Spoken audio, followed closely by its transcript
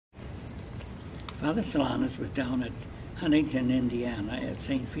Father Solanus was down at Huntington, Indiana, at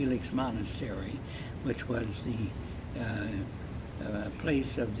St. Felix Monastery, which was the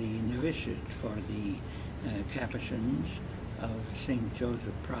place of the novitiate for the Capuchins of St.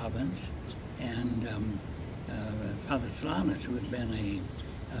 Joseph Province. And Father Solanus, who had been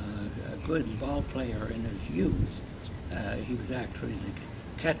a good ball player in his youth, he was actually the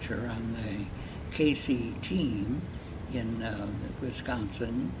catcher on the Casey team in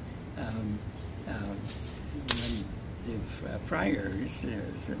Wisconsin. When the friars,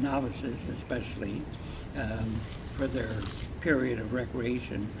 the novices especially, for their period of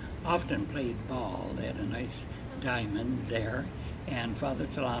recreation, often played ball. They had a nice diamond there, and Father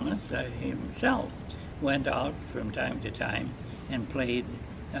Solanus himself went out from time to time and played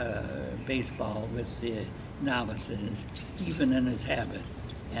baseball with the novices, even in his habit.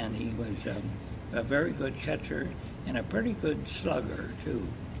 And he was a very good catcher and a pretty good slugger, too.